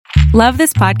Love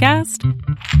this podcast?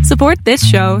 Support this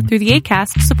show through the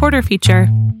Acast supporter feature.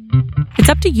 It's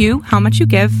up to you how much you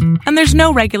give, and there's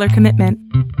no regular commitment.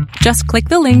 Just click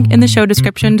the link in the show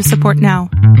description to support now.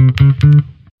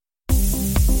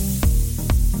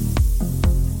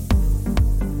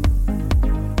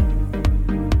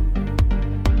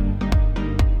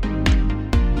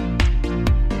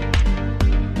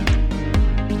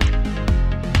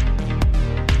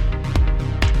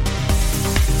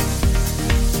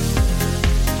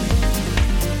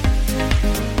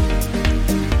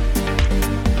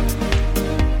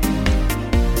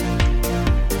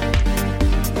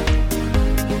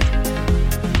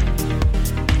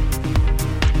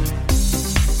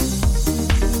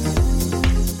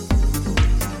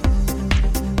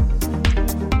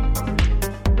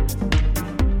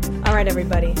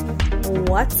 Everybody,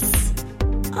 what's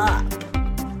up?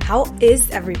 How is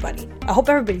everybody? I hope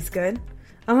everybody's good.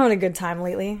 I'm having a good time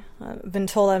lately. I've been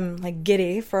told I'm like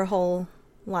giddy for a whole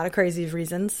lot of crazy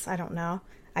reasons. I don't know.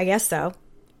 I guess so.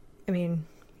 I mean,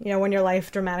 you know, when your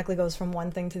life dramatically goes from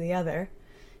one thing to the other,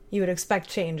 you would expect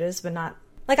changes, but not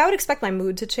like I would expect my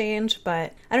mood to change,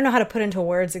 but I don't know how to put into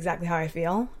words exactly how I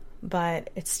feel, but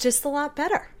it's just a lot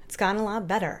better. It's gotten a lot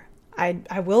better.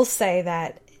 I will say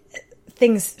that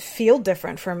things feel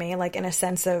different for me, like in a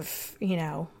sense of, you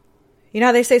know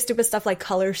how they say stupid stuff like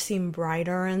colors seem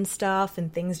brighter and stuff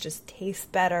and things just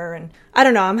taste better, and I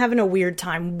don't know, I'm having a weird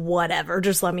time. Whatever,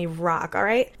 just let me rock, all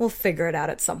right? We'll figure it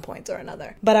out at some point or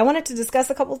another. But I wanted to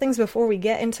discuss a couple things before we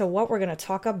get into what we're going to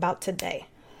talk about today.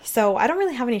 So I don't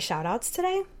really have any shout outs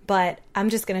today, but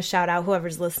I'm just going to shout out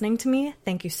whoever's listening to me.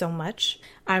 Thank you so much.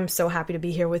 I'm so happy to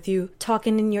be here with you,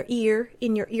 talking in your ear,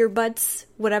 in your earbuds,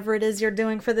 whatever it is you're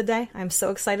doing for the day. I'm so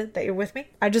excited that you're with me.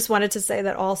 I just wanted to say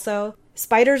that also,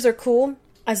 spiders are cool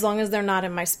as long as they're not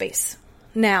in my space.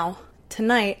 Now,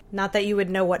 tonight, not that you would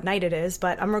know what night it is,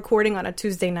 but I'm recording on a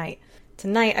Tuesday night.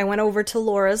 Tonight, I went over to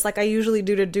Laura's like I usually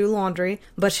do to do laundry,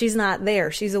 but she's not there.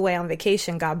 She's away on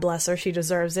vacation. God bless her. She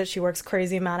deserves it. She works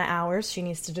crazy amount of hours. She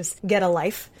needs to just get a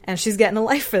life, and she's getting a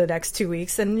life for the next 2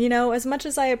 weeks. And, you know, as much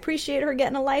as I appreciate her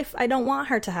getting a life, I don't want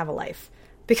her to have a life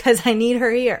because I need her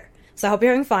here. So I hope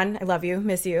you're having fun. I love you.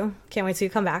 Miss you. Can't wait till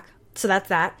you come back. So that's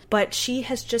that. But she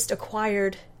has just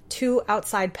acquired 2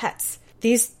 outside pets.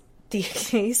 These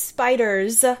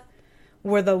spiders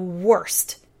were the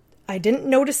worst. I didn't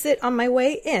notice it on my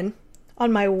way in,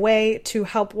 on my way to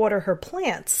help water her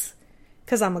plants,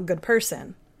 because I'm a good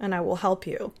person, and I will help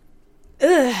you.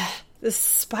 Ugh, this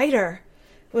spider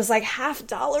was like $half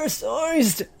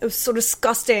sized. It was so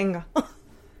disgusting.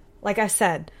 Like I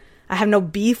said, I have no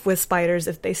beef with spiders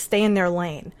if they stay in their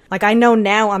lane. Like, I know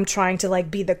now I'm trying to,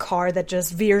 like, be the car that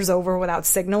just veers over without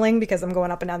signaling because I'm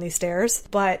going up and down these stairs,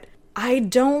 but I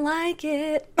don't like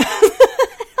it. I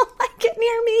don't like it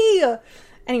near me.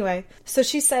 Anyway, so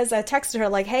she says, I texted her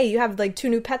like, hey, you have like 2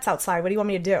 new pets outside. What do you want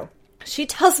me to do? She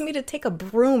tells me to take a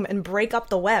broom and break up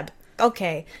the web.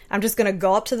 Okay, I'm just going to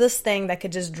go up to this thing that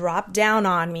could just drop down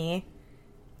on me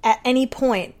at any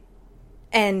point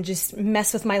and just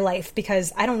mess with my life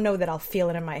because I don't know that I'll feel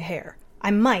it in my hair.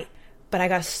 I might, but I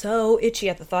got so itchy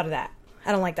at the thought of that.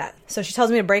 I don't like that. So she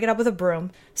tells me to break it up with a broom.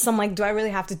 So I'm like, do I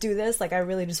really have to do this? Like, I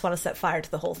really just want to set fire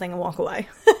to the whole thing and walk away.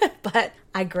 But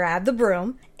I grab the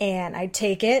broom and I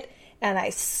take it and I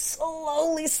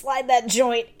slowly slide that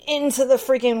joint into the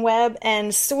freaking web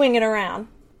and swing it around.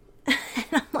 And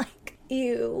I'm like,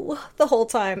 ew, the whole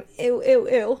time. Ew, ew,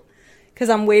 ew. Because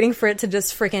I'm waiting for it to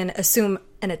just freaking assume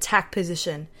an attack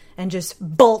position and just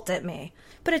bolt at me.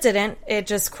 But it didn't. It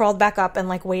just crawled back up and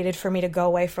like waited for me to go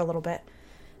away for a little bit.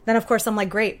 Then, of course, I'm like,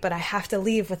 great, but I have to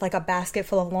leave with, like, a basket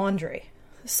full of laundry.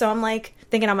 So I'm, like,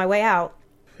 thinking on my way out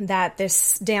that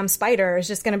this damn spider is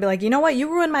just going to be like, you know what?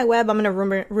 You ruined my web. I'm going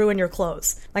to ruin your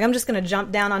clothes. Like, I'm just going to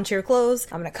jump down onto your clothes.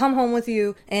 I'm going to come home with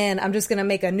you, and I'm just going to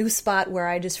make a new spot where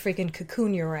I just freaking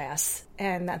cocoon your ass.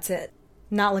 And that's it.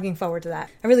 Not looking forward to that.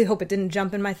 I really hope it didn't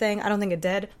jump in my thing. I don't think it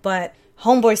did. But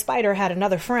Homeboy Spider had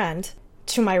another friend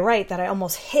to my right that I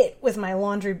almost hit with my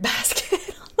laundry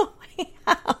basket on the way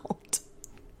out.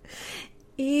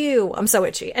 Ew, I'm so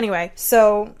itchy. Anyway,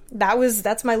 so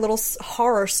that's my little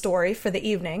horror story for the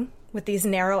evening with these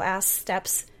narrow ass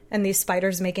steps and these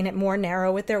spiders making it more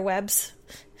narrow with their webs.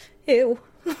 Ew.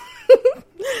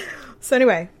 So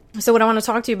anyway, so what I want to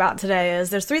talk to you about today is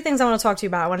there's 3 things I want to talk to you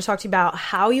about. I want to talk to you about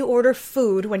how you order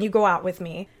food when you go out with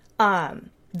me,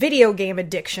 video game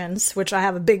addictions, which I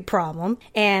have a big problem,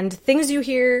 and things you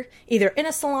hear either in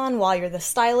a salon while you're the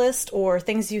stylist or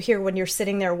things you hear when you're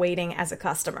sitting there waiting as a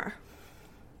customer.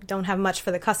 Don't have much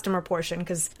for the customer portion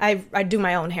because I do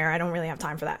my own hair. I don't really have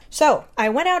time for that. So I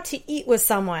went out to eat with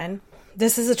someone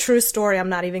This is a true story. I'm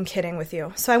not even kidding with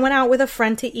you. So I went out with a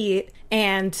friend to eat,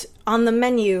 and on the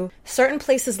menu, certain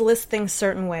places list things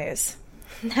certain ways.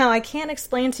 Now, I can't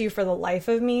explain to you for the life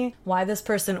of me why this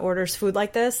person orders food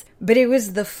like this, but it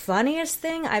was the funniest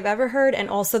thing I've ever heard and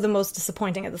also the most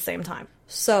disappointing at the same time.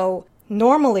 So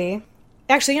normally,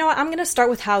 actually, you know what? I'm going to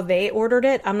start with how they ordered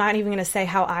it. I'm not even going to say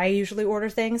how I usually order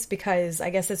things because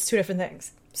I guess it's two different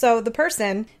things. So the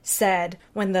person said,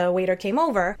 when the waiter came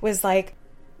over, was like,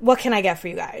 what can I get for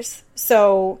you guys?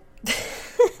 So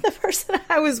the person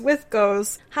I was with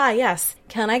goes, hi, yes,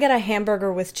 can I get a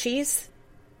hamburger with cheese?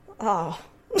 Oh.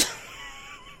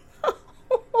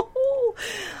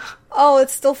 Oh,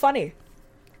 it's still funny.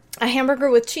 A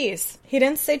hamburger with cheese. He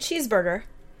didn't say cheeseburger.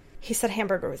 He said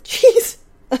hamburger with cheese.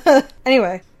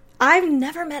 Anyway, I've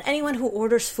never met anyone who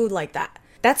orders food like that.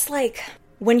 That's like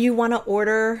when you want to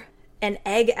order an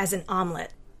egg as an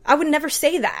omelet. I would never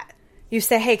say that. You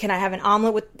say, hey, can I have an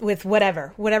omelet with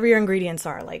whatever your ingredients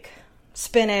are, like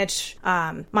spinach,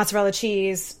 mozzarella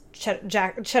cheese,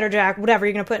 cheddar jack, whatever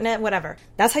you're going to put in it, whatever.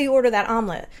 That's how you order that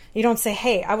omelet. You don't say,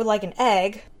 hey, I would like an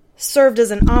egg served as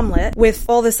an omelet with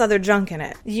all this other junk in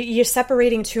it. You're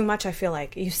separating too much, I feel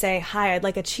like. You say, hi, I'd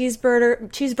like a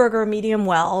cheeseburger medium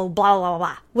well, blah, blah, blah,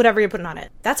 blah, whatever you're putting on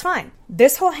it. That's fine.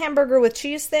 This whole hamburger with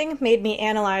cheese thing made me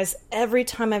analyze every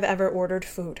time I've ever ordered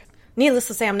food. Needless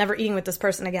to say, I'm never eating with this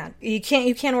person again. You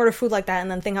can't order food like that and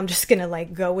then think I'm just gonna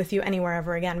like go with you anywhere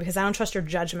ever again, because I don't trust your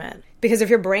judgment. Because if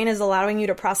your brain is allowing you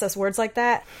to process words like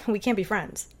that, we can't be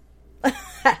friends.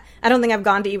 I don't think I've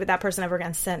gone to eat with that person ever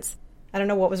again since. I don't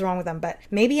know what was wrong with them, but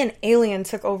maybe an alien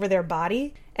took over their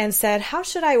body and said, how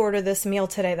should I order this meal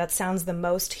today that sounds the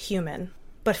most human,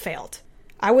 but failed?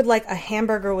 I would like a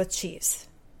hamburger with cheese.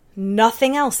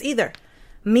 Nothing else either.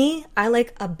 Me, I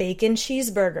like a bacon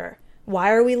cheeseburger.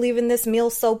 Why are we leaving this meal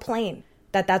so plain?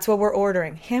 That's what we're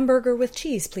ordering. Hamburger with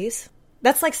cheese, please.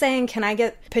 That's like saying, can I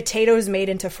get potatoes made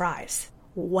into fries?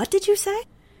 What did you say?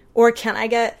 Or can I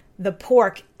get the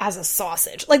pork as a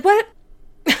sausage? Like what?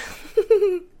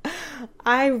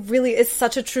 It's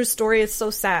such a true story. It's so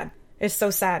sad. It's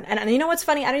so sad. And you know what's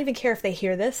funny? I don't even care if they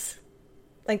hear this.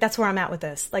 Like, that's where I'm at with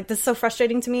this. Like, this is so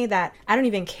frustrating to me that I don't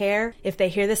even care if they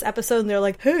hear this episode and they're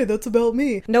like, hey, that's about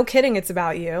me. No kidding, it's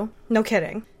about you. No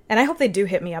kidding. And I hope they do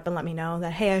hit me up and let me know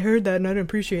that, hey, I heard that and I didn't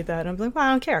appreciate that. And I'm like, well,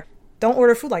 I don't care. Don't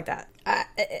order food like that.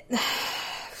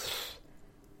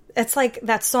 It's like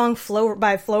that song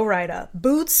by Flo Rida.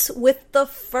 Boots with the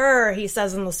fur, he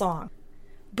says in the song.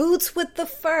 Boots with the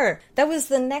fur. That was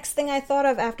the next thing I thought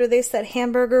of after they said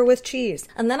hamburger with cheese.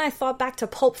 And then I thought back to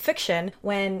Pulp Fiction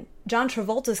when John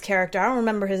Travolta's character, I don't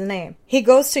remember his name, he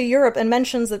goes to Europe and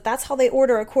mentions that that's how they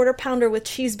order a quarter pounder with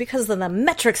cheese because of the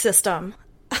metric system.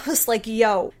 I was like,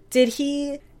 yo, did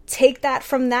he take that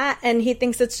from that and he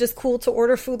thinks it's just cool to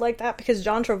order food like that because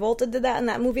John Travolta did that in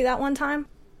that movie that one time?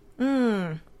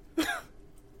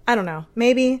 I don't know.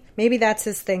 Maybe that's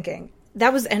his thinking.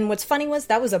 And what's funny was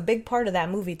that was a big part of that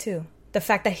movie too. The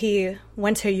fact that he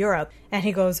went to Europe and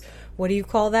he goes, what do you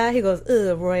call that? He goes,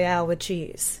 Royale with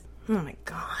cheese. Oh my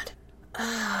God.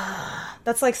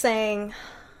 That's like saying,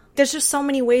 there's just so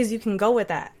many ways you can go with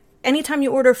that. Anytime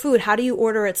you order food, how do you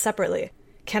order it separately?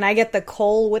 Can I get the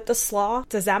coal with the slaw?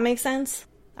 Does that make sense?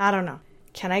 I don't know.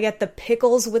 Can I get the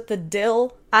pickles with the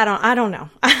dill? I don't know.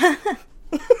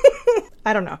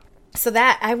 I don't know. So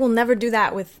that, I will never do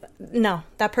that with, no,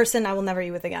 that person I will never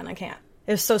eat with again. I can't.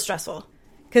 It was so stressful.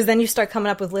 Because then you start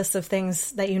coming up with lists of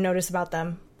things that you notice about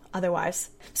them otherwise.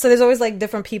 So there's always like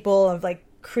different people of like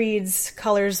creeds,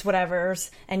 colors,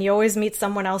 whatever's, and you always meet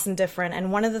someone else in different.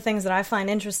 And one of the things that I find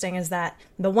interesting is that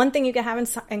the one thing you can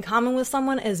have in common with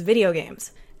someone is video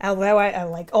games.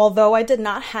 Although I did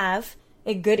not have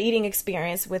a good eating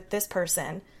experience with this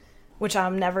person, which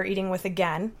I'm never eating with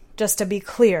again, just to be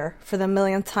clear for the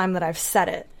millionth time that I've said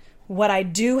it. What I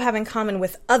do have in common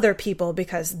with other people,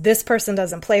 because this person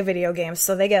doesn't play video games,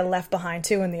 so they get left behind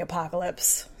too in the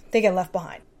apocalypse. They get left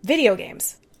behind. Video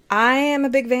games. I am a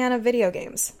big fan of video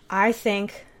games. I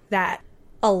think that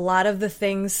a lot of the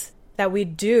things that we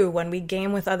do when we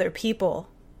game with other people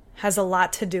has a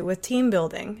lot to do with team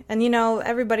building. And you know,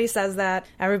 everybody says that.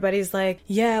 Everybody's like,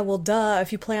 yeah, well, duh,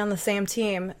 if you play on the same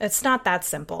team. It's not that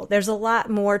simple. There's a lot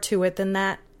more to it than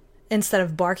that. Instead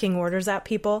of barking orders at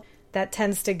people, that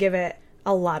tends to give it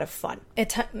a lot of fun.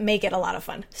 Make it a lot of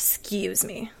fun. Excuse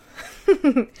me.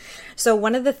 So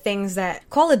one of the things that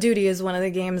Call of Duty is one of the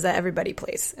games that everybody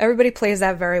plays. Everybody plays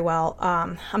that very well.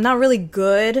 I'm not really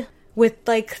good with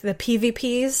like the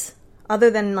PvPs other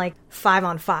than like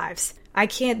 5-on-5s. I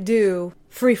can't do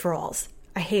free-for-alls.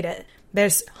 I hate it.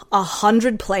 there's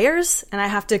 100 players and I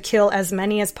have to kill as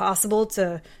many as possible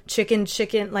to chicken,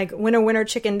 like winner,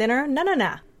 chicken dinner.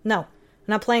 No. I'm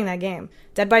not playing that game.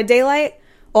 Dead by Daylight,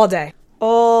 all day.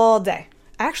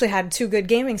 I actually had 2 good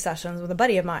gaming sessions with a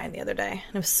buddy of mine the other day,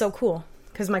 and it was so cool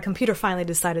because my computer finally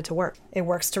decided to work. It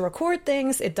works to record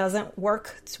things. It doesn't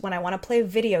work when I want to play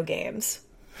video games.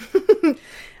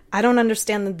 I don't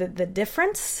understand the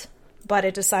difference, but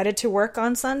it decided to work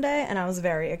on Sunday, and I was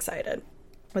very excited.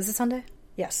 Was it Sunday?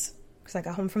 Yes, because I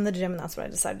got home from the gym, and that's what I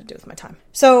decided to do with my time.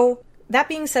 So, that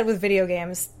being said with video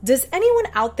games, does anyone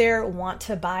out there want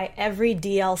to buy every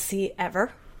DLC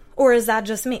ever? Or is that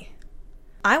just me?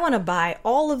 I want to buy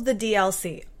all of the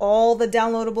DLC, all the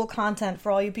downloadable content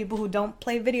for all you people who don't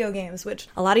play video games, which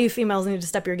a lot of you females need to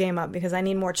step your game up because I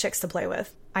need more chicks to play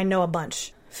with. I know a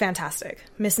bunch. Fantastic.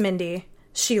 Miss Mindy,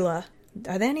 Sheila.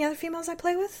 Are there any other females I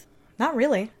play with? Not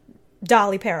really.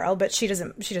 Dolly Perro, but she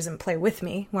doesn't play with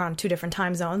me. We're on 2 different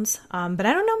time zones. But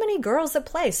I don't know many girls that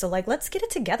play, so let's get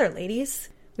it together, ladies.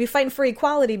 We fighting for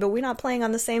equality, but we're not playing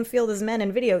on the same field as men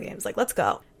in video games. Let's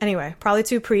go. Anyway, probably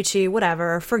too preachy,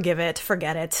 whatever. Forgive it,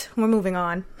 forget it. We're moving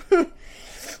on.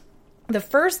 The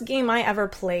first game I ever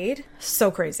played,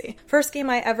 so crazy. First game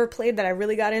I ever played that I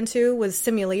really got into was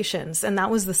Simulations, and that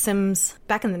was The Sims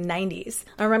back in the 90s.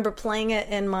 I remember playing it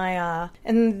in my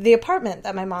in the apartment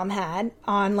that my mom had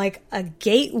on a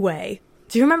gateway.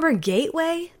 Do you remember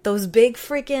Gateway? Those big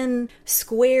freaking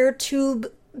square tube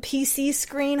PC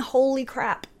screen? Holy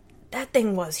crap. That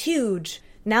thing was huge.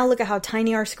 Now look at how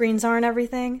tiny our screens are and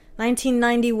everything.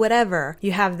 1990 whatever.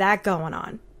 You have that going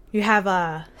on. You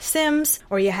have Sims,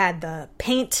 or you had the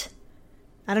paint.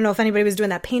 I don't know if anybody was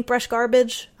doing that paintbrush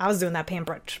garbage. I was doing that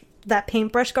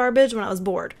paintbrush garbage when I was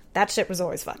bored. That shit was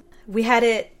always fun. We had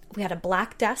a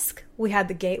black desk. We had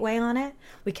the gateway on it.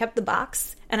 We kept the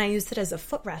box, and I used it as a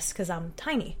footrest because I'm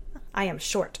tiny. I am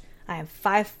short. I am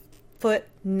 5 foot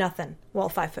nothing. Well,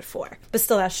 5'4", but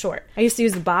still that's short. I used to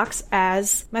use the box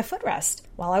as my footrest.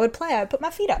 While I would play, I would put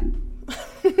my feet up.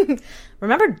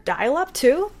 Remember dial-up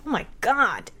too? Oh my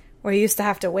god. Where you used to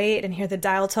have to wait and hear the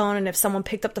dial tone, and if someone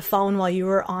picked up the phone while you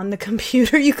were on the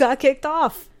computer, you got kicked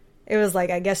off. It was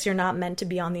I guess you're not meant to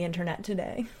be on the internet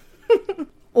today.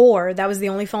 Or that was the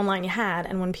only phone line you had,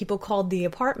 and when people called the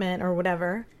apartment or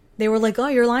whatever, they were like, oh,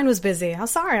 your line was busy. I'm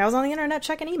sorry, I was on the internet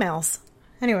checking emails.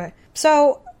 Anyway,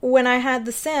 so when I had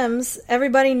The Sims,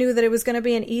 everybody knew that it was going to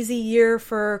be an easy year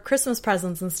for Christmas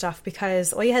presents and stuff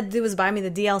because all you had to do was buy me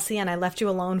the DLC and I left you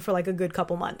alone for a good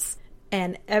couple months.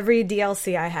 And every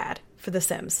DLC I had for The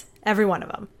Sims, every one of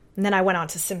them. And then I went on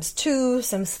to Sims 2,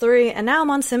 Sims 3, and now I'm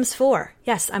on Sims 4.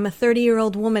 Yes, I'm a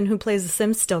 30-year-old woman who plays The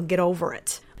Sims still. Get over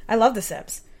it. I love The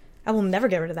Sims. I will never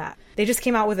get rid of that. They just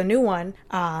came out with a new one,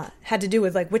 had to do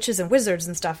with witches and wizards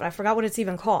and stuff. I forgot what it's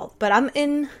even called. But I'm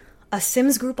in a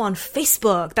Sims group on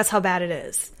Facebook. That's how bad it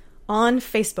is. On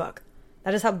Facebook.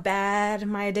 That is how bad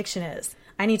my addiction is.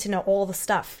 I need to know all the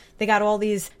stuff. They got all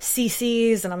these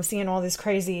CCs, and I'm seeing all this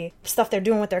crazy stuff they're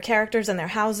doing with their characters and their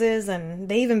houses, and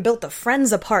they even built the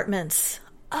Friends apartments.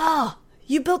 Oh,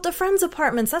 you built the Friends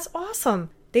apartments. That's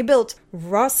awesome. They built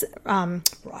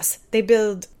They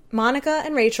built Monica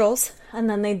and Rachel's, and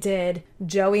then they did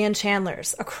Joey and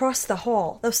Chandler's across the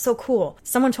hall. That was so cool.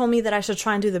 Someone told me that I should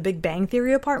try and do the Big Bang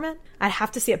Theory apartment. I'd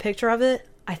have to see a picture of it.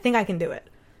 I think I can do it.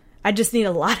 I just need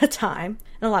a lot of time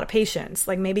and a lot of patience,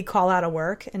 maybe call out of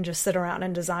work and just sit around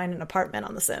and design an apartment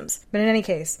on The Sims. But in any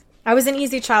case, I was an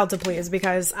easy child to please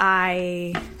because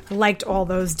I liked all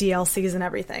those DLCs and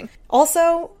everything.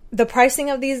 Also, the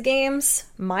pricing of these games,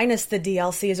 minus the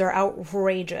DLCs, are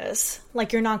outrageous.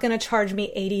 You're not going to charge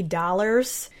me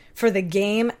 $80 for the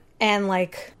game and,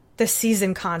 the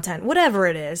season content, whatever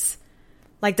it is.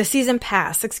 The season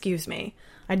pass, excuse me.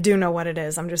 I do know what it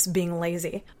is. I'm just being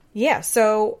lazy. Yeah,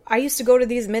 so I used to go to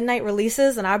these midnight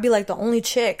releases, and I'd be the only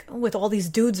chick with all these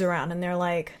dudes around, and they're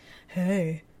like,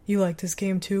 hey, you like this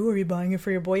game too, or are you buying it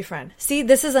for your boyfriend? See,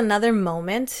 this is another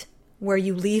moment where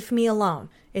you leave me alone.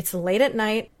 It's late at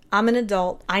night. I'm an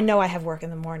adult. I know I have work in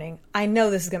the morning. I know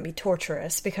this is going to be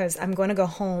torturous because I'm going to go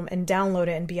home and download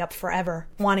it and be up forever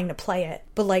wanting to play it.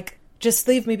 But just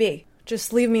leave me be.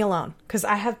 Just leave me alone because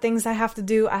I have things I have to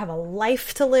do. I have a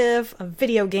life to live, a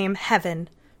video game heaven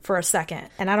for a second.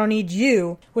 And I don't need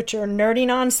you with your nerdy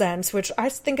nonsense, which I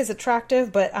think is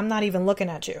attractive, but I'm not even looking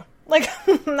at you.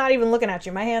 I'm not even looking at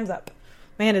you. My hand's up.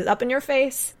 My hand is up in your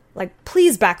face.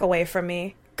 Please back away from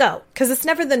me. Go. Because it's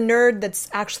never the nerd that's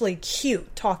actually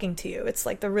cute talking to you. It's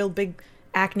the real big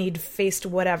acne-faced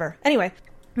whatever. Anyway,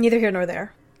 neither here nor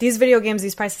there. These video games,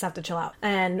 these prices have to chill out.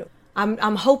 And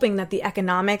I'm hoping that the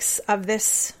economics of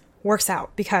this works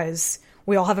out because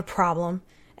we all have a problem.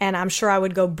 And I'm sure I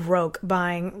would go broke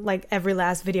buying like every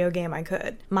last video game I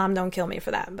could. Mom, don't kill me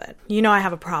for that, but you know I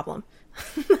have a problem.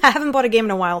 I haven't bought a game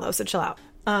in a while though, so chill out.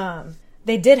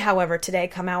 They did, however, today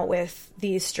come out with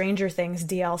the Stranger Things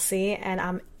DLC, and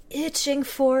I'm itching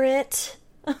for it.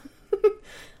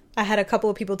 I had a couple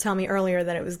of people tell me earlier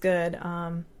that it was good.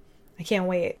 I can't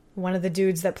wait. One of the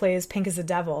dudes that plays Pink as the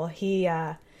Devil, he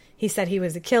said he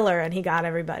was a killer and he got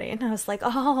everybody. And I was like,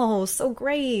 oh, so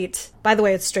great. By the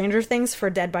way, it's Stranger Things for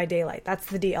Dead by Daylight. That's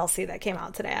the DLC that came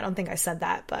out today. I don't think I said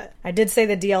that, but I did say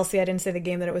the DLC. I didn't say the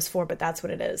game that it was for, but that's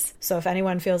what it is. So if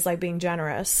anyone feels like being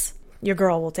generous, your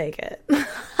girl will take it.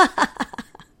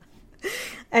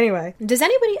 Anyway, does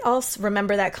anybody else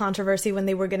remember that controversy when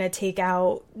they were going to take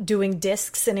out doing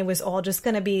discs and it was all just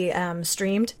going to be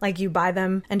streamed? Like you buy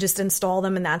them and just install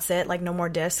them and that's it, like no more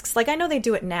discs. Like I know they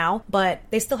do it now, but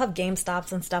they still have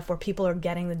GameStops and stuff where people are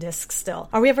getting the discs still.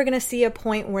 Are we ever going to see a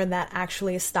point where that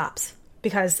actually stops?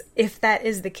 Because if that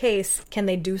is the case, can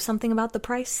they do something about the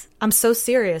price? I'm so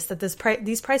serious that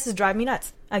these prices drive me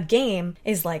nuts. A game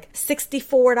is like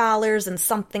 $64 and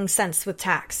something cents with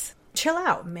tax. Chill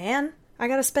out, man. I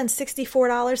gotta spend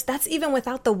 $64. That's even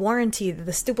without the warranty,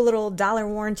 the stupid little $1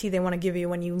 warranty they want to give you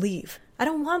when you leave. I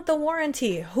don't want the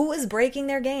warranty. Who is breaking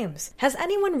their games? Has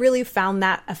anyone really found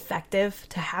that effective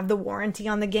to have the warranty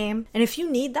on the game? And if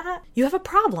you need that, you have a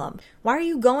problem. Why are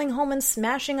you going home and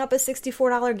smashing up a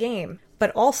 $64 game?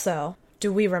 But also,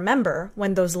 do we remember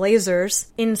when those lasers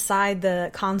inside the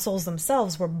consoles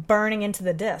themselves were burning into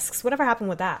the discs? Whatever happened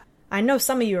with that? I know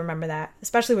some of you remember that,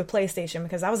 especially with PlayStation,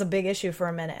 because that was a big issue for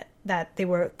a minute, that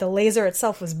the laser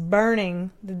itself was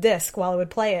burning the disc while it would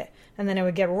play it, and then it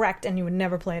would get wrecked and you would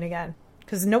never play it again.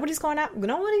 Because nobody's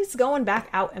going back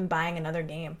out and buying another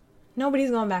game.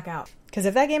 Nobody's going back out. Because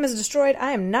if that game is destroyed,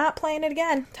 I am not playing it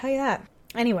again. Tell you that.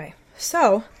 Anyway,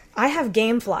 so I have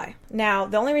GameFly. Now,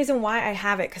 the only reason why I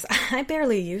have it, because I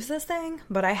barely use this thing,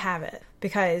 but I have it.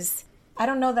 Because I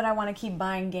don't know that I want to keep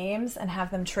buying games and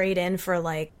have them trade in for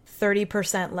like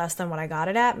 30% less than what I got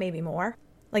it at, maybe more.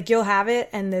 Like you'll have it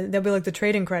and they'll be like, the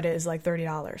trade-in credit is like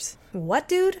 $30. What,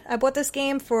 dude? I bought this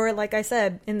game for, like I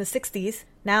said, in the 60s.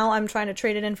 Now I'm trying to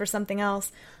trade it in for something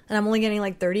else and I'm only getting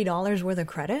like $30 worth of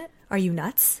credit? Are you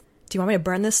nuts? Do you want me to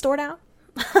burn this store down?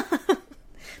 I'm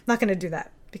not going to do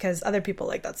that because other people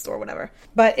like that store, whatever.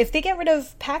 But if they get rid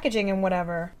of packaging and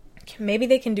whatever, maybe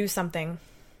they can do something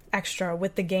extra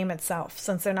with the game itself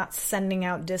since they're not sending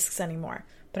out discs anymore.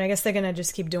 But I guess they're going to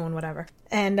just keep doing whatever.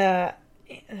 And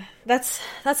that's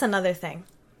another thing.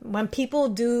 When people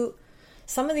do,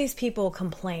 some of these people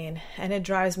complain and it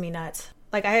drives me nuts.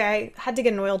 Like I had to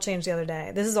get an oil change the other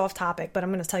day. This is off topic, but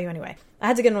I'm going to tell you anyway. I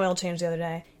had to get an oil change the other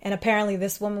day. And apparently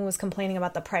this woman was complaining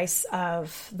about the price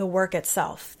of the work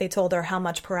itself. They told her how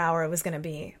much per hour it was going to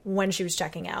be when she was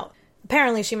checking out.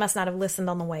 Apparently she must not have listened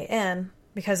on the way in,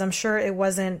 because I'm sure it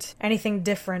wasn't anything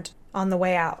different on the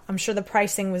way out. I'm sure the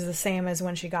pricing was the same as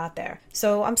when she got there.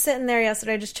 So I'm sitting there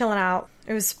yesterday just chilling out.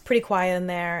 It was pretty quiet in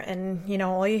there. And, you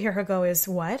know, all you hear her go is,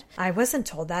 what? I wasn't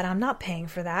told that. I'm not paying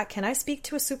for that. Can I speak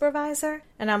to a supervisor?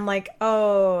 And I'm like,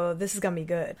 oh, this is going to be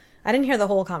good. I didn't hear the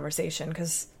whole conversation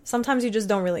because sometimes you just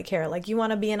don't really care. Like you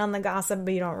want to be in on the gossip,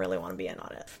 but you don't really want to be in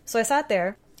on it. So I sat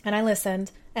there and I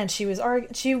listened and she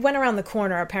went around the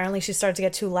corner. Apparently she started to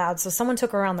get too loud. So someone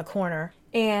took her around the corner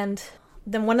and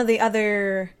then one of the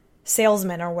other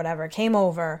salesman or whatever came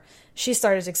over. She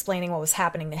started explaining what was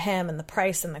happening to him and the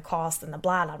price and the cost and the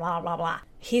blah, blah, blah, blah, blah.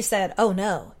 He said, oh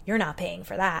no, you're not paying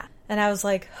for that. And I was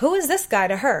like, who is this guy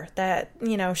to her that,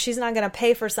 you know, she's not going to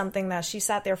pay for something that she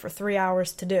sat there for 3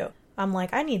 hours to do? I'm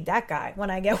like, I need that guy when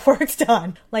I get work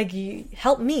done. Like,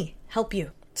 help me, help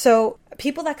you. So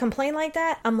people that complain like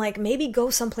that, I'm like, maybe go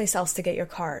someplace else to get your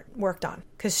car worked on.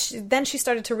 Because then she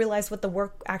started to realize what the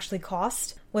work actually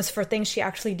cost was for things she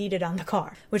actually needed on the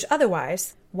car. Which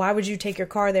otherwise, why would you take your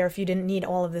car there if you didn't need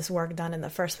all of this work done in the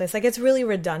first place? Like, it's really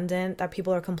redundant that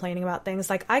people are complaining about things.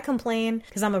 Like, I complain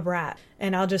because I'm a brat.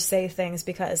 And I'll just say things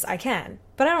because I can.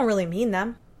 But I don't really mean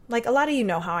them. Like, a lot of you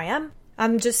know how I am.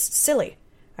 I'm just silly.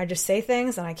 I just say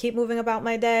things and I keep moving about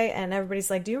my day and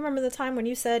everybody's like, do you remember the time when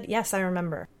you said, yes, I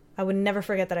remember. I would never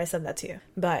forget that I said that to you.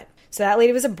 But, so that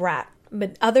lady was a brat.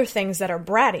 But other things that are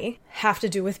bratty have to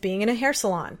do with being in a hair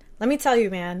salon. Let me tell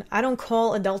you, man, I don't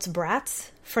call adults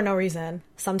brats for no reason.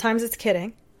 Sometimes it's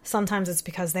kidding. Sometimes it's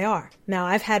because they are. Now,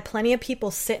 I've had plenty of people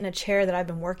sit in a chair that I've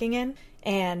been working in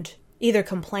and either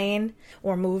complain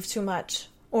or move too much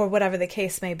or whatever the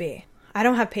case may be. I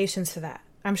don't have patience for that.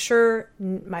 I'm sure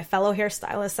my fellow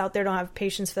hairstylists out there don't have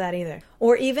patience for that either.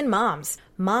 Or even moms.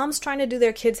 Moms trying to do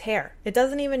their kids' hair. It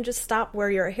doesn't even just stop where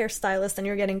you're a hairstylist and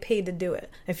you're getting paid to do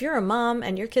it. If you're a mom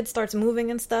and your kid starts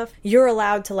moving and stuff, you're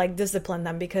allowed to like discipline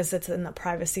them because it's in the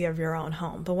privacy of your own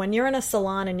home. But when you're in a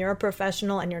salon and you're a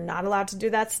professional and you're not allowed to do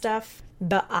that stuff,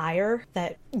 the ire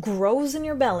that grows in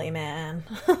your belly, man.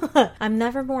 I'm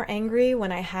never more angry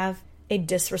when I have a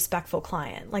disrespectful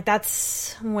client. Like,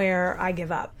 that's where I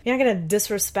give up. You're not gonna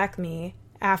disrespect me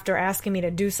after asking me to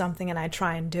do something and I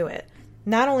try and do it.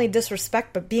 Not only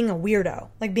disrespect, but being a weirdo,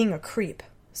 like being a creep.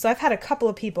 So I've had a couple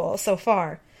of people so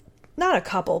far, not a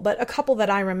couple, but a couple that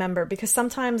I remember, because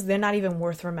sometimes they're not even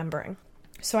worth remembering.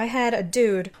 So I had a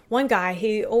dude, one guy,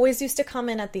 he always used to come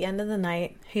in at the end of the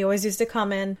night. He always used to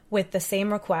come in with the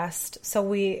same request. So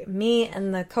me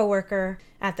and the coworker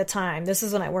at the time, this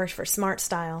is when I worked for Smart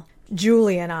Style,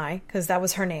 Julie and I, because that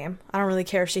was her name. I don't really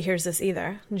care if she hears this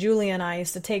either. Julie and I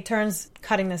used to take turns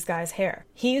cutting this guy's hair.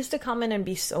 He used to come in and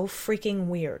be so freaking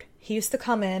weird. He used to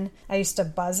come in, I used to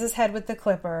buzz his head with the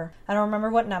clipper. I don't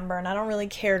remember what number, and I don't really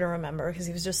care to remember because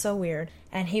he was just so weird.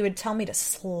 And he would tell me to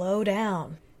slow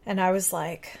down. And I was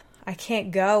like, I can't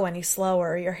go any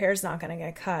slower. Your hair's not going to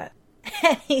get cut.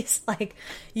 And he's like,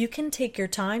 you can take your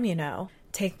time, you know.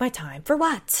 Take my time. For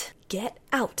what? Get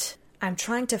out. I'm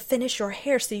trying to finish your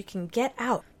hair so you can get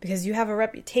out because you have a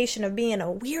reputation of being a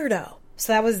weirdo.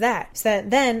 So that was that. So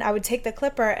then I would take the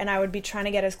clipper and I would be trying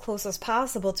to get as close as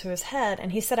possible to his head.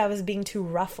 And he said I was being too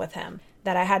rough with him,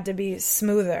 that I had to be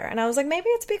smoother. And I was like, maybe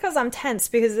it's because I'm tense,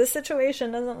 because this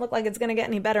situation doesn't look like it's going to get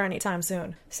any better anytime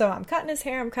soon. So I'm cutting his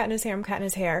hair, I'm cutting his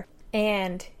hair.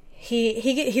 And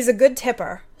he's a good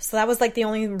tipper. So that was like the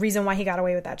only reason why he got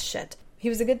away with that shit. He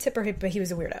was a good tipper, but he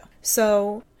was a weirdo.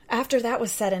 So after that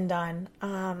was said and done,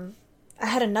 I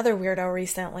had another weirdo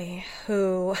recently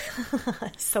who,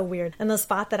 so weird, in the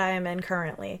spot that I am in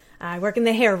currently. I work in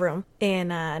the hair room in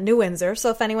New Windsor, so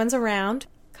if anyone's around,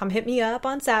 come hit me up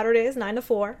on Saturdays, 9 to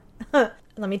 4. Let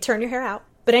me turn your hair out.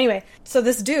 But anyway, so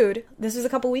this dude, this was a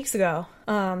couple weeks ago,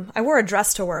 I wore a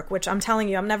dress to work, which I'm telling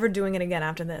you, I'm never doing it again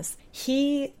after this.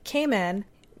 He came in,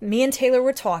 me and Taylor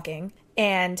were talking,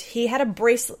 and he had a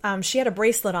bracelet. She had a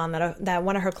bracelet on that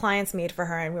one of her clients made for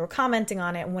her, and we were commenting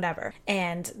on it and whatever.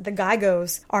 And the guy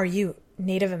goes, "Are you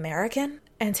Native American?"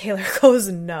 And Taylor goes,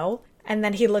 "No." And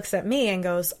then he looks at me and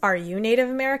goes, "Are you Native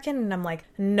American?" And I'm like,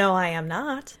 "No, I am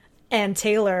not." And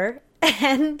Taylor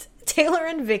and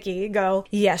Vicky go,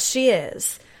 "Yes, she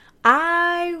is."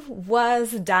 I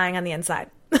was dying on the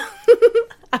inside.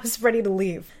 I was ready to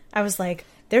leave. I was like,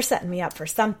 they're setting me up for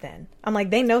something. I'm like,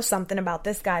 they know something about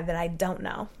this guy that I don't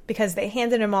know, because they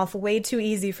handed him off way too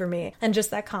easy for me. And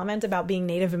just that comment about being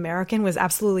Native American was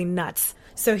absolutely nuts.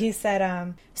 So he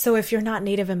said, so if you're not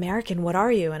Native American, what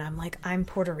are you? And I'm like, I'm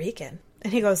Puerto Rican.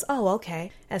 And he goes, oh,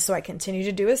 okay. And so I continue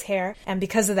to do his hair. And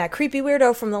because of that creepy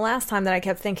weirdo from the last time that I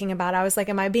kept thinking about, I was like,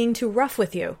 am I being too rough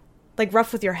with you? Like,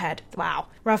 rough with your head. Wow.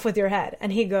 Rough with your head.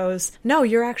 And he goes, no,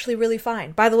 you're actually really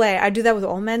fine. By the way, I do that with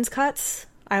all men's cuts.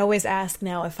 I always ask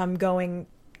now if I'm going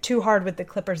too hard with the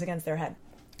clippers against their head.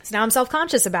 So now I'm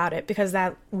self-conscious about it, because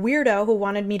that weirdo who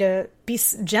wanted me to be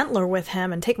gentler with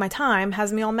him and take my time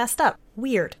has me all messed up.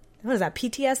 Weird. What is that,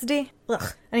 PTSD?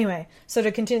 Ugh. Anyway, so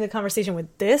to continue the conversation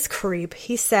with this creep,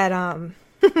 he said,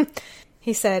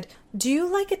 do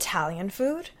you like Italian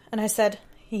food? And I said,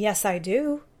 yes, I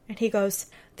do. And he goes,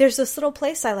 there's this little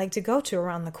place I like to go to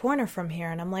around the corner from here.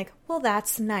 And I'm like, well,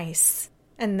 that's nice.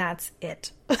 And that's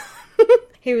it.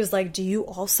 He was like, do you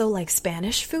also like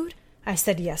Spanish food? I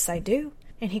said, yes, I do.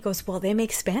 And he goes, well, they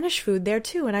make Spanish food there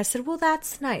too. And I said, well,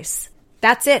 that's nice.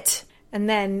 That's it. And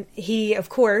then he, of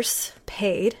course,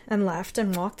 paid and left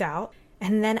and walked out.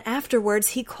 And then afterwards,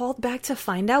 he called back to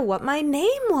find out what my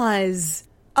name was.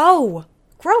 Oh,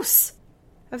 gross.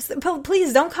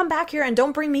 Please don't come back here and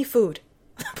don't bring me food.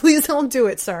 Please don't do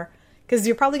it, sir. Because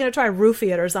you're probably going to try to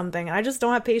roofie it or something. And I just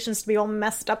don't have patience to be all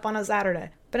messed up on a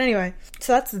Saturday. But anyway,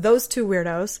 so that's those two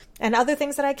weirdos. And other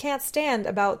things that I can't stand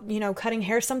about, cutting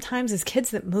hair sometimes is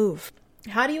kids that move.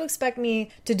 How do you expect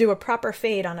me to do a proper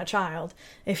fade on a child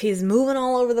if he's moving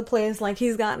all over the place like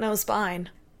he's got no spine?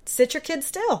 Sit your kid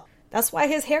still. That's why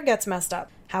his hair gets messed up.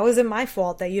 How is it my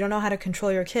fault that you don't know how to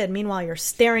control your kid? Meanwhile, you're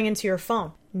staring into your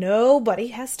phone. Nobody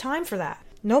has time for that.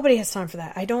 Nobody has time for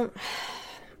that.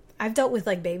 I've dealt with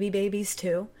like babies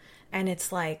too. And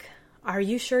it's like, are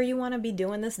you sure you want to be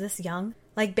doing this young?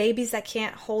 Like babies that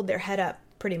can't hold their head up,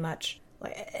 pretty much.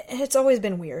 Like, it's always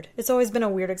been weird. It's always been a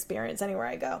weird experience anywhere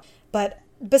I go. But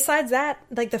besides that,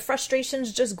 like the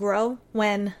frustrations just grow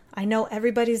when I know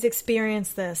everybody's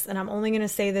experienced this. And I'm only going to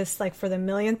say this like for the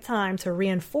millionth time to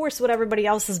reinforce what everybody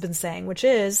else has been saying, which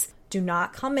is do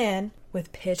not come in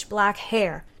with pitch black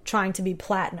hair trying to be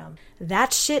platinum.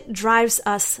 That shit drives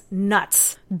us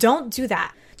nuts. Don't do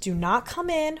that. Do not come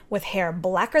in with hair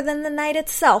blacker than the night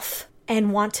itself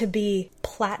and want to be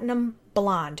platinum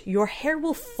blonde. Your hair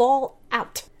will fall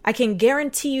out. I can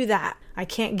guarantee you that. I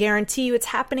can't guarantee you it's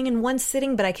happening in one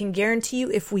sitting, but I can guarantee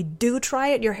you if we do try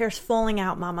it, your hair's falling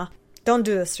out, mama. Don't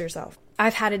do this to yourself.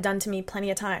 I've had it done to me plenty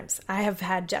of times. I have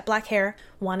had jet black hair,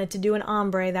 wanted to do an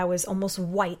ombre that was almost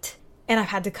white, and I've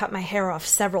had to cut my hair off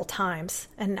several times.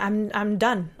 And I'm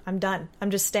done. I'm done. I'm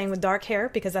just staying with dark hair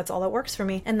because that's all that works for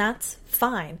me. And that's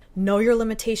fine. Know your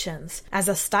limitations. As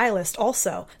a stylist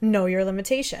also, know your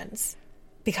limitations.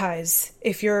 Because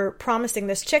if you're promising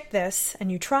this chick this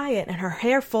and you try it and her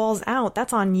hair falls out,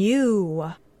 that's on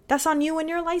you. That's on you and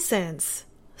your license.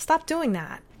 Stop doing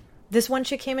that. This one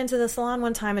chick came into the salon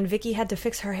one time and Vicky had to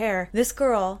fix her hair. This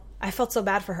girl, I felt so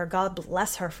bad for her. God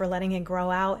bless her for letting it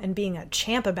grow out and being a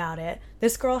champ about it.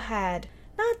 This girl had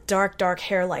not dark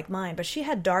hair like mine, but she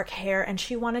had dark hair and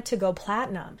she wanted to go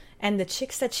platinum. And the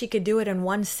chick said she could do it in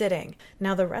one sitting.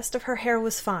 Now the rest of her hair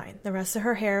was fine. The rest of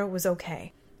her hair was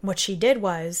okay. What she did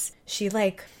was she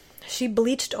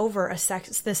bleached over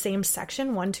the same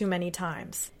section one too many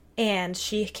times. And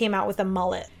she came out with a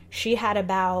mullet. She had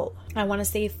about, I want to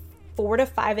say, 4 to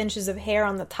 5 inches of hair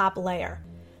on the top layer.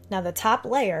 Now the top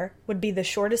layer would be the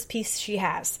shortest piece she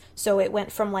has. So it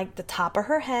went from like the top of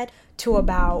her head to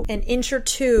about an inch or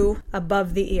two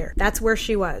above the ear. That's where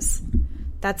she was.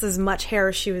 That's as much hair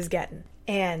as she was getting.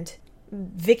 And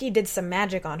Vicky did some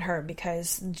magic on her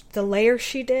because the layer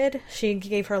she did, she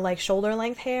gave her like shoulder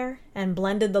length hair and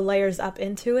blended the layers up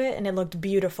into it and it looked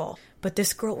beautiful. But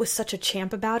this girl was such a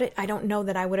champ about it. I don't know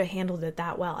that I would have handled it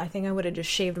that well. I think I would have just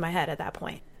shaved my head at that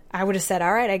point. I would have said,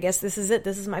 all right, I guess this is it.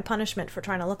 This is my punishment for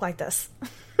trying to look like this.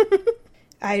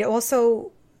 I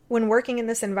also, when working in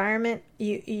this environment,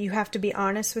 you have to be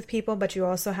honest with people, but you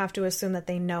also have to assume that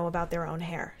they know about their own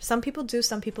hair. Some people do,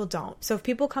 some people don't. So if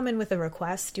people come in with a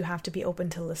request, you have to be open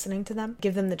to listening to them,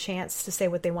 give them the chance to say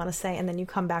what they want to say, and then you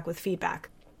come back with feedback.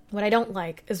 What I don't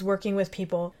like is working with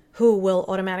people who will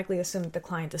automatically assume that the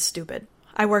client is stupid.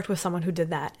 I worked with someone who did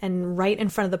that, and right in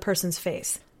front of the person's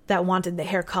face that wanted the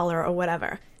hair color or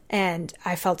whatever. And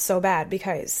I felt so bad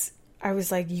because I was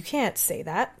like, you can't say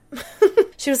that.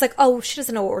 She was like, oh, she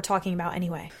doesn't know what we're talking about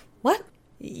anyway. What?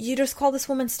 You just call this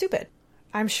woman stupid.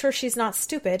 I'm sure she's not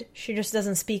stupid. She just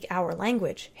doesn't speak our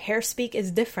language. Hair speak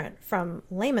is different from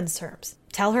layman's terms.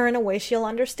 Tell her in a way she'll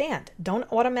understand.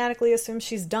 Don't automatically assume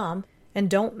she's dumb and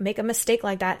don't make a mistake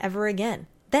like that ever again.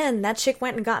 Then that chick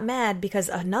went and got mad because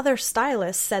another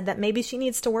stylist said that maybe she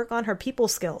needs to work on her people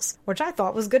skills, which I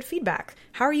thought was good feedback.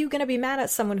 How are you going to be mad at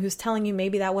someone who's telling you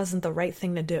maybe that wasn't the right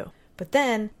thing to do? But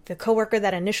then the coworker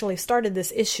that initially started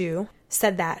this issue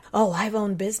said that, oh, I've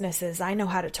owned businesses. I know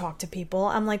how to talk to people.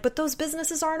 I'm like, but those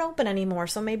businesses aren't open anymore,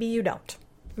 so maybe you don't.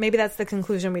 Maybe that's the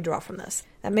conclusion we draw from this.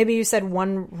 That maybe you said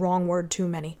one wrong word too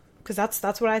many. Because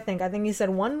that's what I think. I think you said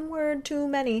one word too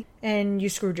many and you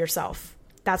screwed yourself.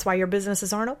 That's why your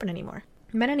businesses aren't open anymore.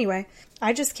 But anyway,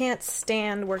 I just can't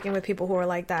stand working with people who are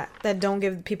like that don't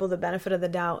give people the benefit of the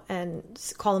doubt and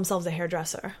call themselves a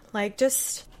hairdresser. Like,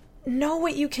 just know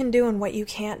what you can do and what you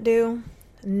can't do.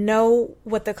 Know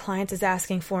what the client is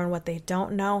asking for and what they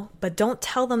don't know, but don't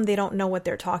tell them they don't know what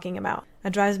they're talking about.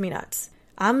 That drives me nuts.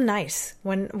 I'm nice.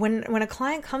 When a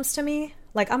client comes to me,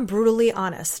 like, I'm brutally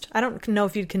honest. I don't know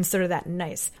if you'd consider that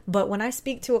nice. But when I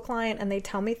speak to a client and they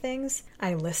tell me things,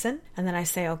 I listen. And then I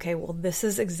say, okay, well, this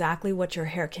is exactly what your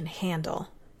hair can handle.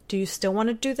 Do you still want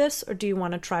to do this or do you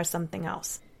want to try something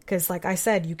else? Because like I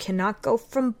said, you cannot go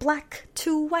from black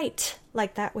to white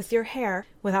like that with your hair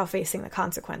without facing the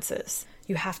consequences.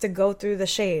 You have to go through the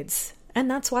shades.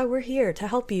 And that's why we're here, to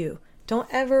help you. Don't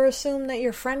ever assume that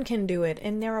your friend can do it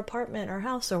in their apartment or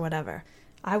house or whatever.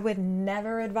 I would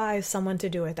never advise someone to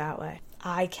do it that way.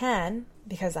 I can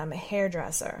because I'm a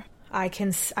hairdresser. I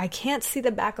can't see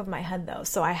the back of my head though,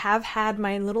 so I have had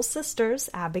my little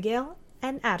sisters, Abigail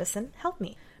and Addison, help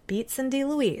me. Beats and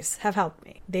DeLuise have helped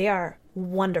me. They are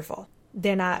wonderful.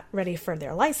 They're not ready for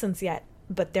their license yet,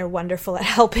 but they're wonderful at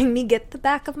helping me get the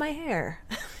back of my hair.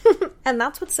 And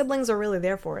that's what siblings are really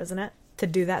there for, isn't it? To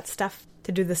do that stuff,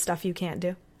 to do the stuff you can't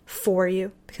do for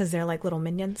you because they're like little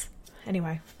minions.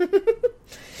 Anyway.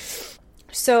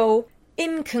 So,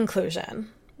 in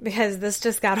conclusion, because this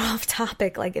just got off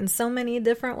topic like in so many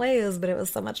different ways, but it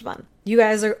was so much fun. You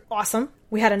guys are awesome.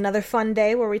 We had another fun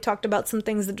day where we talked about some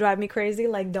things that drive me crazy,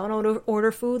 like don't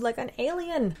order food like an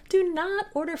alien. Do not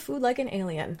order food like an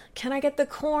alien. Can I get the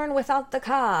corn without the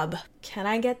cob? Can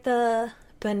I get the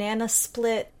banana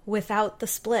split without the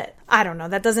split? I don't know.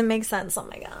 That doesn't make sense. Oh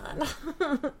my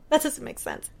God. That doesn't make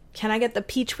sense. Can I get the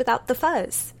peach without the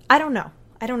fuzz? I don't know.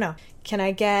 Can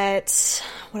I get,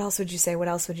 what else would you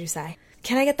say?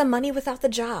 Can I get the money without the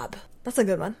job? That's a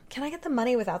good one. Can I get the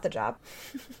money without the job?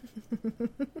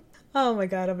 Oh my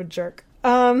God, I'm a jerk.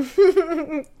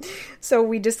 So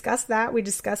we discussed that. We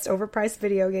discussed overpriced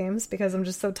video games because I'm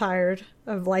just so tired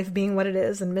of life being what it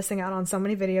is and missing out on so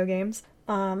many video games.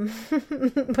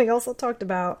 We also talked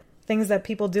about things that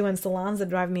people do in salons that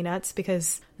drive me nuts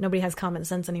because nobody has common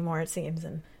sense anymore, it seems,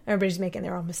 and everybody's making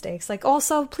their own mistakes. Like,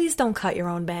 also, please don't cut your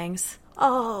own bangs.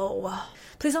 Oh,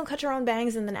 please don't cut your own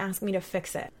bangs and then ask me to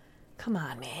fix it. Come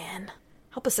on, man.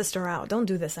 Help a sister out. Don't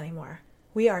do this anymore.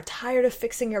 We are tired of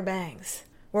fixing your bangs.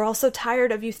 We're also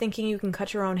tired of you thinking you can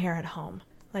cut your own hair at home.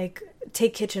 Like,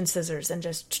 take kitchen scissors and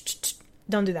just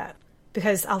don't do that.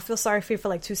 Because I'll feel sorry for you for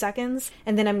like 2 seconds,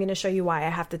 and then I'm going to show you why I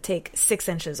have to take 6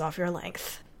 inches off your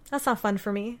length. That's not fun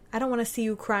for me. I don't want to see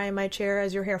you cry in my chair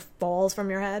as your hair falls from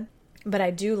your head. But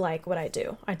I do like what I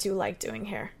do. I do like doing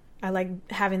hair. I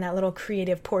like having that little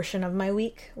creative portion of my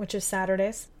week, which is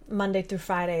Saturdays. Monday through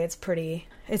Friday,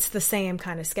 it's the same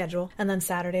kind of schedule. And then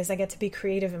Saturdays, I get to be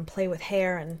creative and play with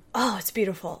hair, and oh, it's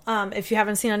beautiful. If you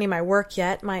haven't seen any of my work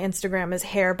yet, my Instagram is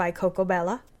Hair by Coco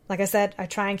Bella. Like I said, I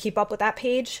try and keep up with that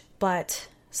page, but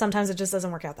sometimes it just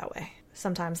doesn't work out that way.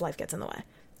 Sometimes life gets in the way.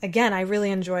 Again, I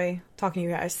really enjoy talking to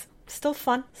you guys. Still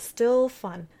fun.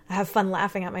 I have fun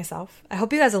laughing at myself. I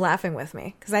hope you guys are laughing with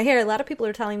me, because I hear a lot of people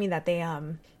are telling me that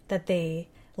they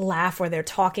laugh or they're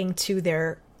talking to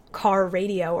their car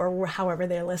radio or however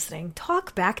they're listening.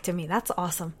 Talk back to me. That's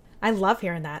awesome. I love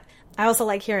hearing that. I also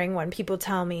like hearing when people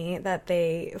tell me that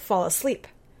they fall asleep.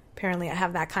 Apparently I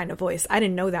have that kind of voice. I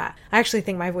didn't know that. I actually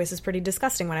think my voice is pretty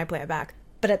disgusting when I play it back.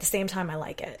 But at the same time, I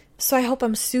like it. So I hope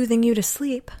I'm soothing you to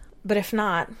sleep. But if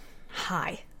not,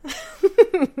 hi.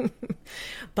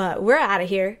 But we're out of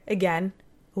here again.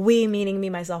 We meaning me,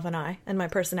 myself, and I, and my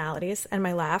personalities, and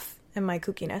my laugh, and my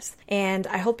kookiness. And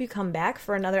I hope you come back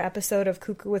for another episode of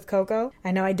Cuckoo with Coco.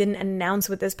 I know I didn't announce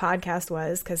what this podcast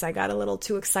was because I got a little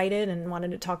too excited and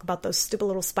wanted to talk about those stupid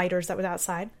little spiders that was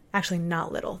outside. Actually,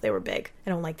 not little. They were big. I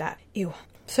don't like that. Ew.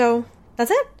 So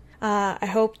that's it. I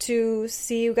hope to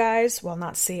see you guys. Well,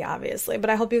 not see, obviously, but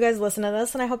I hope you guys listen to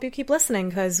this, and I hope you keep listening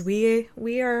because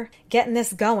we are getting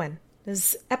this going.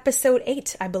 This is episode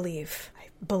 8, I believe. I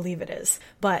believe it is.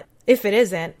 But if it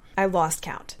isn't, I lost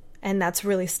count. And that's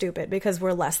really stupid because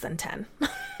we're less than 10.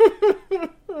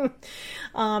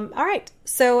 All right.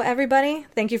 So everybody,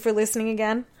 thank you for listening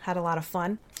again. Had a lot of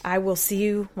fun. I will see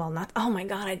you. Well, not. Oh my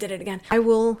God, I did it again. I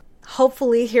will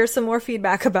hopefully hear some more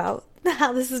feedback about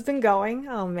how this has been going.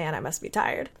 Oh man, I must be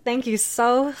tired. Thank you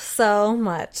so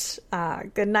much.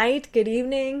 Good night, good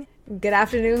evening, good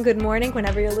afternoon, good morning,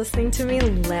 whenever you're listening to me.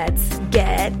 Let's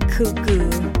get cuckoo.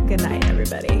 Good night,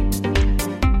 everybody.